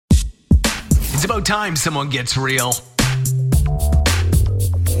It's about time someone gets real.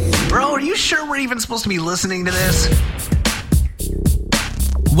 Bro, are you sure we're even supposed to be listening to this?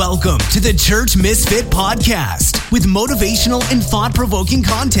 Welcome to the Church Misfit Podcast with motivational and thought-provoking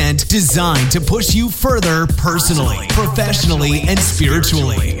content designed to push you further personally, professionally, and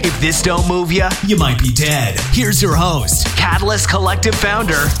spiritually. If this don't move you, you might be dead. Here's your host, Catalyst Collective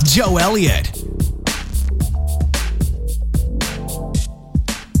founder, Joe Elliott.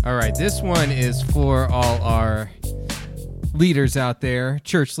 All right, this one is for all our leaders out there,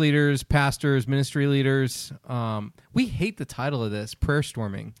 church leaders, pastors, ministry leaders. We hate the title of this, prayer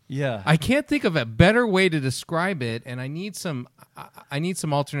storming. Yeah. I can't think of a better way to describe it, and I need some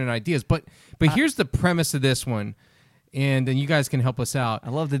alternate ideas. But here's the premise of this one, and then you guys can help us out. I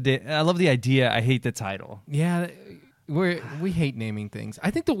love the idea. I hate the title. Yeah, we hate naming things.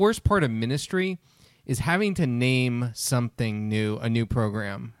 I think the worst part of ministry is having to name something new, a new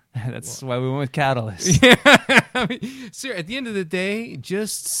program. That's why we went with Catalyst. Yeah. I mean, sir, at the end of the day,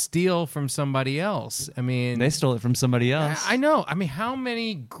 just steal from somebody else. I mean, They stole it from somebody else. I know. I mean, how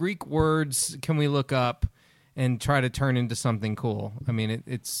many Greek words can we look up and try to turn into something cool? I mean,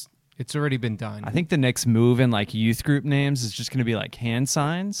 it's already been done. I think the next move in like youth group names is just going to be like hand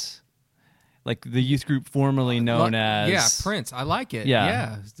signs, like the youth group formerly known as Prince. I like it.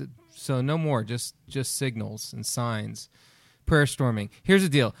 Yeah. So no more, just signals and signs. Prayer storming. Here's the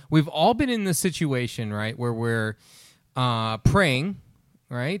deal. We've all been in the situation, right, where we're praying,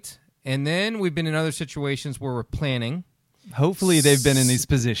 right? And then we've been in other situations where we're planning. Hopefully they've been in these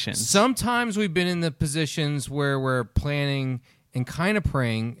positions. Sometimes we've been in the positions where we're planning and kind of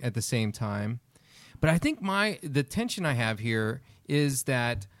praying at the same time. But I think the tension I have here is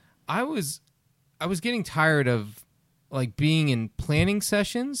that I was getting tired of like being in planning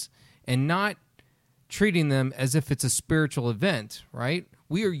sessions and not treating them as if it's a spiritual event, right?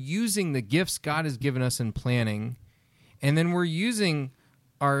 We are using the gifts God has given us in planning, and then we're using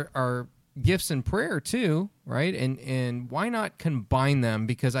our gifts in prayer too, right? And why not combine them?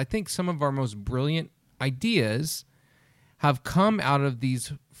 Because I think some of our most brilliant ideas have come out of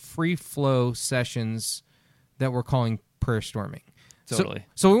these free flow sessions that we're calling prayer storming. Totally.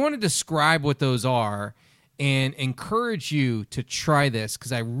 So we want to describe what those are and encourage you to try this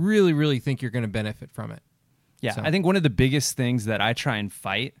because I really, really think you're going to benefit from it. Yeah, So. I think one of the biggest things that I try and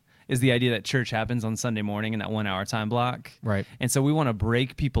fight is the idea that church happens on Sunday morning in that 1 hour time block. Right. And so we want to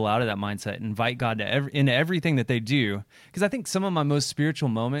break people out of that mindset, invite God to into everything that they do. Because I think some of my most spiritual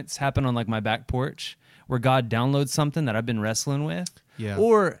moments happen on like my back porch where God downloads something that I've been wrestling with. Yeah.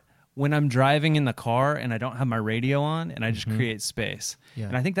 Or when I'm driving in the car and I don't have my radio on and I just create space. Yeah.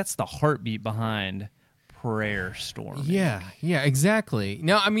 And I think that's the heartbeat behind prayer storming. Yeah, exactly.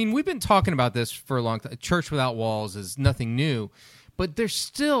 Now, I mean, we've been talking about this for a long time. Church without walls is nothing new, but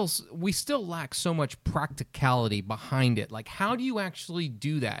we still lack so much practicality behind it. Like, how do you actually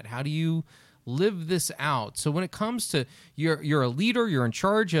do that? How do you live this out? So when it comes to you're a leader, you're in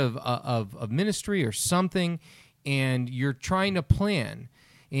charge of ministry or something, and you're trying to plan.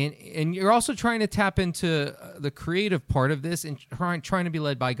 And you're also trying to tap into the creative part of this and trying to be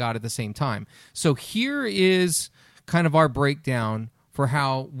led by God at the same time. So here is kind of our breakdown for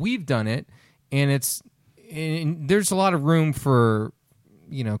how we've done it, and there's a lot of room for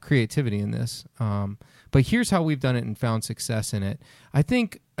creativity in this. But here's how we've done it and found success in it. I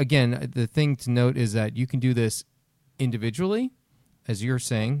think again the thing to note is that you can do this individually, as you're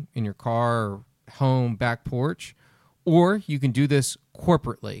saying, in your car, or home, back porch. Or you can do this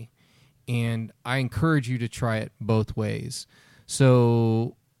corporately, and I encourage you to try it both ways.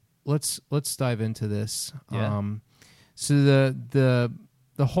 So let's dive into this. Yeah. So the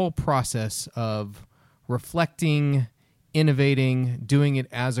whole process of reflecting, innovating, doing it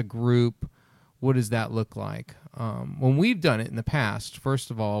as a group, what does that look like? When we've done it in the past, first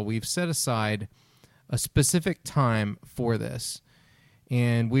of all, we've set aside a specific time for this,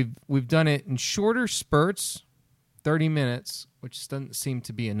 and we've done it in shorter spurts. 30 minutes, which doesn't seem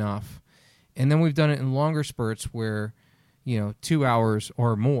to be enough. And then we've done it in longer spurts where, 2 hours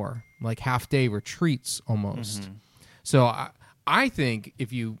or more, like half-day retreats almost. Mm-hmm. So I think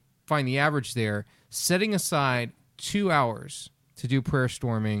if you find the average there, setting aside 2 hours to do prayer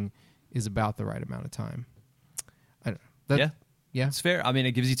storming is about the right amount of time. I don't know. Yeah. It's fair. I mean,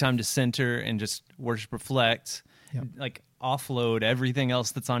 it gives you time to center and just worship, reflect, like offload everything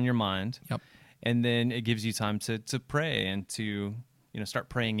else that's on your mind. Yep. And then it gives you time to pray and to start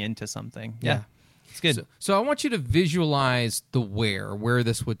praying into something. Yeah. It's good. So I want you to visualize the where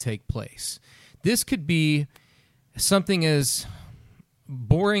this would take place. This could be something as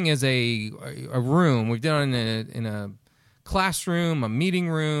boring as a room. We've done it in a classroom, a meeting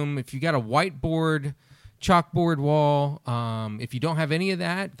room, if you got a whiteboard, chalkboard wall, if you don't have any of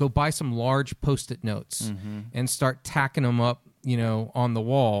that, go buy some large Post-it notes and start tacking them up, on the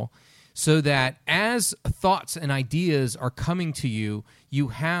wall, so that as thoughts and ideas are coming to you,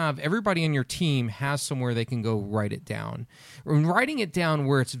 everybody in your team has somewhere they can go write it down. And writing it down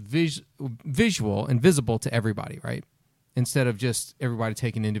where it's visual and visible to everybody, right? Instead of just everybody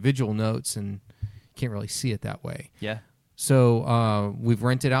taking individual notes and can't really see it that way. Yeah. So we've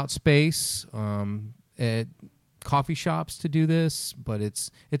rented out space at coffee shops to do this, but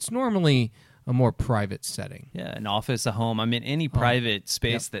it's normally a more private setting. Yeah, an office, a home. I mean, any private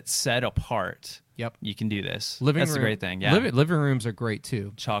space that's set apart. Yep. You can do this. That's the great thing. Yeah. Living rooms are great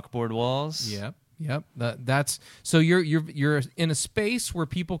too. Chalkboard walls. Yep. That's so you're in a space where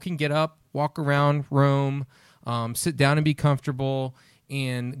people can get up, walk around, roam, sit down and be comfortable,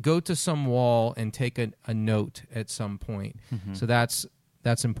 and go to some wall and take a note at some point. So that's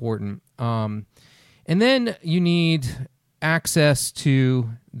important. And then you need access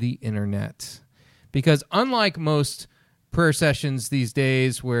to the internet, because unlike most prayer sessions these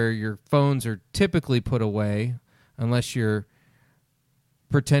days where your phones are typically put away, unless you're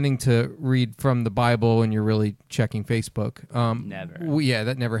pretending to read from the Bible and you're really checking Facebook. Never. Yeah,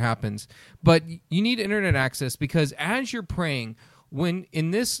 that never happens. But you need internet access, because as you're praying, when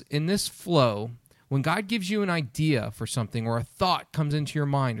in this flow, when God gives you an idea for something, or a thought comes into your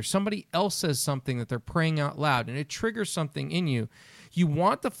mind, or somebody else says something that they're praying out loud and it triggers something in you, you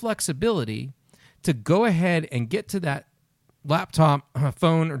want the flexibility to go ahead and get to that laptop,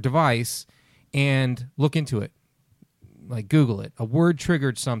 phone, or device and look into it. Like Google it. A word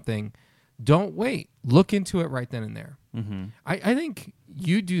triggered something. Don't wait. Look into it right then and there. I think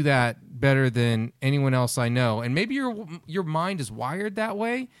you do that better than anyone else I know. And maybe your mind is wired that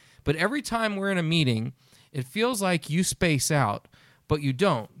way, but every time we're in a meeting, it feels like you space out, but you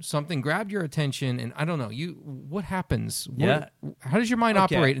don't. Something grabbed your attention, and I don't know. What happens? How does your mind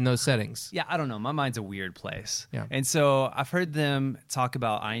operate in those settings? Yeah, I don't know. My mind's a weird place. Yeah. And so I've heard them talk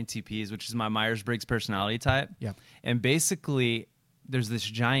about INTPs, which is my Myers-Briggs personality type. Yeah. And basically, there's this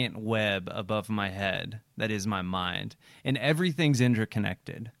giant web above my head that is my mind, and everything's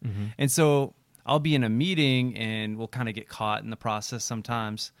interconnected. And so I'll be in a meeting, and we'll kind of get caught in the process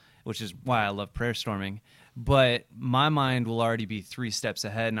sometimes, which is why I love prayer storming. But my mind will already be 3 steps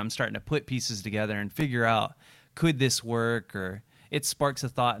ahead, and I'm starting to put pieces together and figure out, could this work? Or it sparks a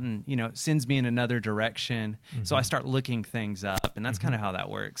thought and, sends me in another direction. So I start looking things up, and that's kind of how that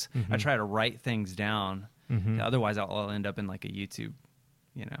works. I try to write things down. Otherwise, I'll end up in like a YouTube,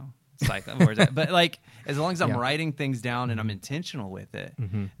 cycle. But like, as long as I'm writing things down and I'm intentional with it,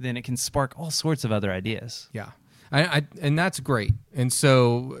 then it can spark all sorts of other ideas. Yeah. And that's great. And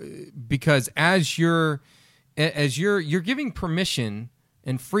so, because as you're giving permission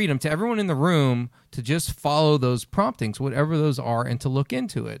and freedom to everyone in the room to just follow those promptings, whatever those are, and to look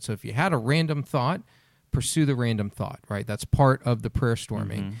into it. So if you had a random thought, pursue the random thought, right? That's part of the prayer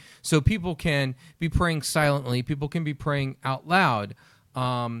storming. So people can be praying silently. People can be praying out loud.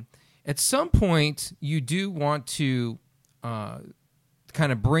 At some point, you do want to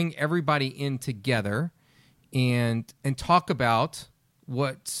kind of bring everybody in together and talk about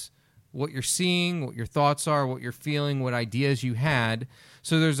what you're seeing, what your thoughts are, what you're feeling, what ideas you had.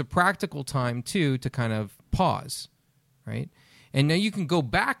 So there's a practical time, too, to kind of pause, right? And now you can go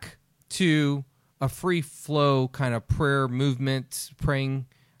back to a free flow kind of prayer movement, praying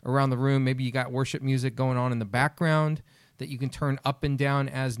around the room. Maybe you got worship music going on in the background that you can turn up and down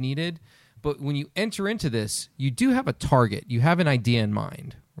as needed. But when you enter into this, you do have a target. You have an idea in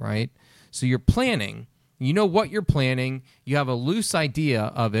mind, right? So you're planning. You know what you're planning. You have a loose idea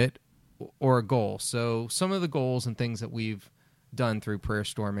of it or a goal. So some of the goals and things that we've done through prayer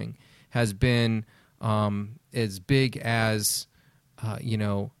storming has been as big as,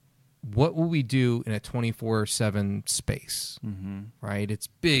 what will we do in a 24/7 space, right? It's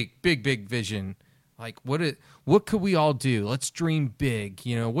big, big, big vision. Like, what could we all do? Let's dream big.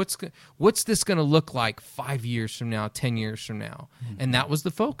 What's this going to look like 5 years from now, 10 years from now? And that was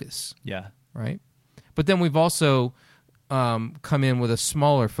the focus. Yeah. Right? But then we've also come in with a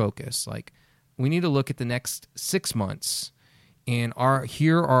smaller focus. Like, we need to look at the next 6 months, and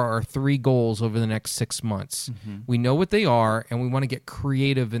here are our 3 goals over the next 6 months. We know what they are, and we want to get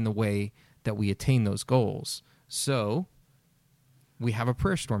creative in the way that we attain those goals. So we have a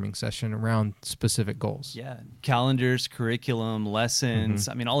prayer storming session around specific goals. Yeah. Calendars, curriculum, lessons.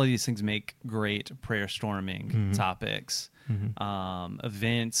 I mean, all of these things make great prayer storming topics,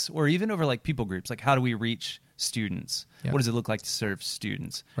 events, or even over like people groups. Like, how do we reach students? Yeah. What does it look like to serve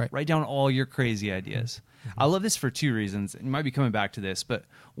students? Right. Write down all your crazy ideas. I love this for two reasons. You might be coming back to this, but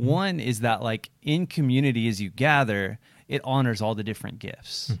one is that like in community as you gather, it honors all the different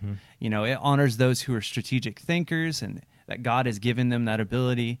gifts. You know, it honors those who are strategic thinkers and that God has given them that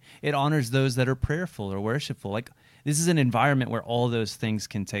ability. It honors those that are prayerful or worshipful. Like this is an environment where all those things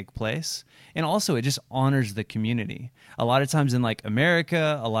can take place. And also it just honors the community. A lot of times in like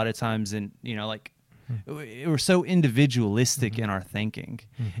America, a lot of times in, you know, like we're so individualistic in our thinking.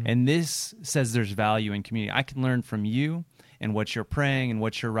 And this says there's value in community. I can learn from you and what you're praying and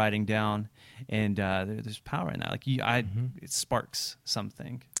what you're writing down. And there's power in that. Like it sparks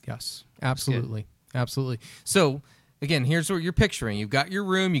something. Yes, absolutely. Absolutely. So again, here's what you're picturing. You've got your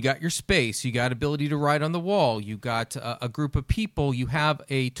room, you got your space, you got ability to write on the wall, you got a group of people, you have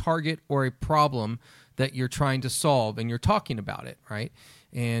a target or a problem that you're trying to solve, and you're talking about it, right?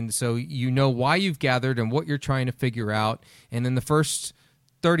 And so you know why you've gathered and what you're trying to figure out. And in the first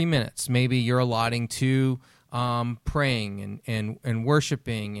 30 minutes, maybe you're allotting to praying and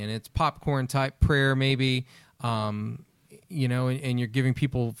worshiping, and it's popcorn type prayer maybe, you know, and you're giving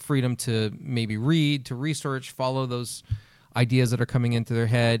people freedom to maybe read, to research, follow those ideas that are coming into their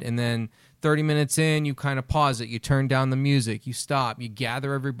head. And then 30 minutes in, you kind of pause it, you turn down the music, you stop, you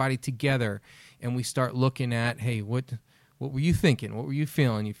gather everybody together, and we start looking at, hey, what were you thinking? What were you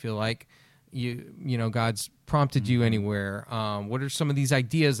feeling? You feel like you know God's prompted you anywhere? What are some of these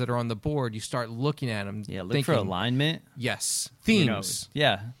ideas that are on the board? You start looking at them. Yeah, look for alignment. Yes, themes. You know,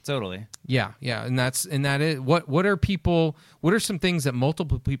 yeah, totally. Yeah, and that is what are some things that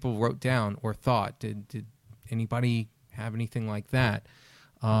multiple people wrote down or thought? Did anybody have anything like that?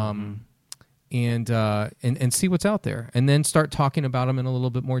 And see what's out there, and then start talking about them in a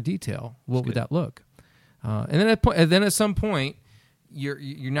little bit more detail. What would that look? And then at some point, you're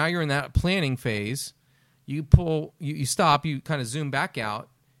in that planning phase. You stop, you kind of zoom back out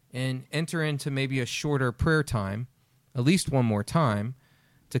and enter into maybe a shorter prayer time, at least one more time,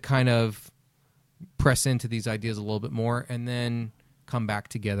 to kind of press into these ideas a little bit more, and then come back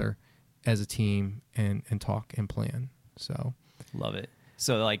together as a team and talk and plan. So love it.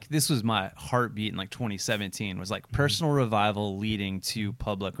 So like this was my heartbeat in like 2017 was like personal revival leading to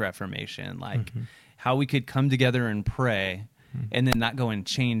public reformation, like how we could come together and pray and then not go and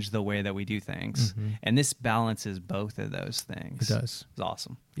change the way that we do things. And this balances both of those things. It does. It's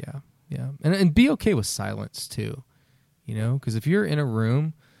awesome. Yeah. And be okay with silence too, you know, because if you're in a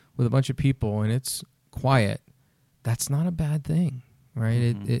room with a bunch of people and it's quiet, that's not a bad thing,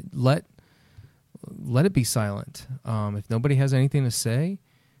 right? Let it be silent. If nobody has anything to say,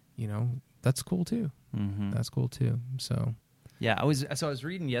 you know, that's cool too. That's cool too. So yeah, I was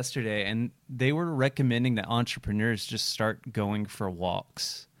reading yesterday, and they were recommending that entrepreneurs just start going for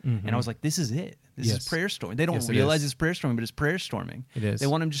walks. And I was like, this is it. This is prayer storming. They don't realize it's prayer storming, but it's prayer storming. It is. They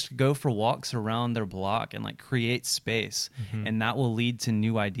want them just to go for walks around their block and like create space, and that will lead to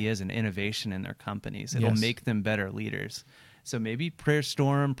new ideas and innovation in their companies. It'll make them better leaders. So maybe prayer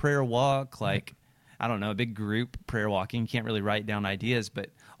storm, prayer walk, like I don't know, a big group prayer walking. You can't really write down ideas,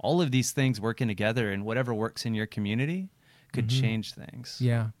 but all of these things working together and whatever works in your community could change things.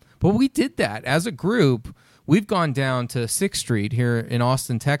 Yeah. But we did that as a group. We've gone down to 6th Street here in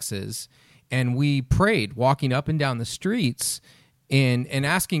Austin, Texas, and we prayed walking up and down the streets and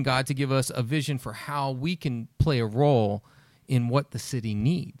asking God to give us a vision for how we can play a role in what the city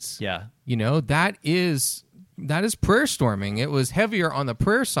needs. Yeah. You know, that is prayer storming. It was heavier on the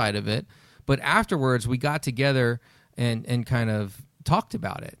prayer side of it, but afterwards we got together and kind of talked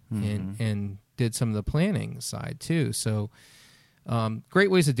about it and did some of the planning side too. So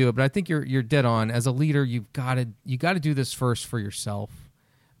great ways to do it, but I think you're dead on. As a leader, you got to do this first for yourself,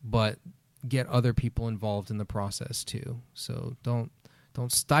 but get other people involved in the process too. So don't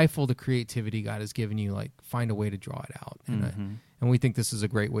stifle the creativity God has given you. Like find a way to draw it out, and we think this is a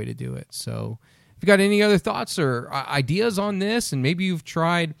great way to do it. So if you got any other thoughts or ideas on this, and maybe you've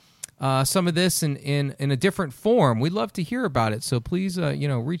tried some of this in a different form, we'd love to hear about it. So please,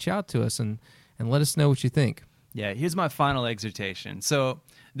 reach out to us and let us know what you think. Yeah, here's my final exhortation. So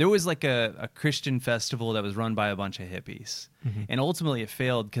there was like a Christian festival that was run by a bunch of hippies. And ultimately it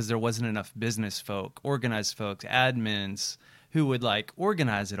failed because there wasn't enough business folk, organized folks, admins who would like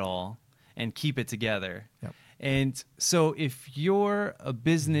organize it all and keep it together. Yep. And so if you're a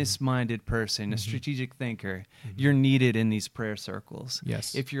business-minded person, a strategic thinker, you're needed in these prayer circles.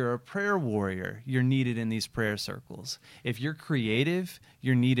 Yes. If you're a prayer warrior, you're needed in these prayer circles. If you're creative,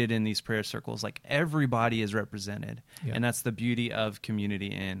 you're needed in these prayer circles. Like everybody is represented. Yeah. And that's the beauty of community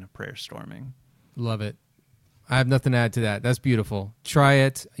in prayer storming. Love it. I have nothing to add to that. That's beautiful. Try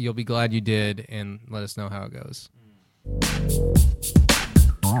it. You'll be glad you did, and let us know how it goes.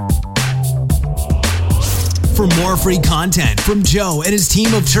 For more free content from Joe and his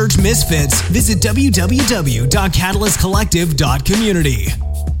team of church misfits, visit www.catalystcollective.community.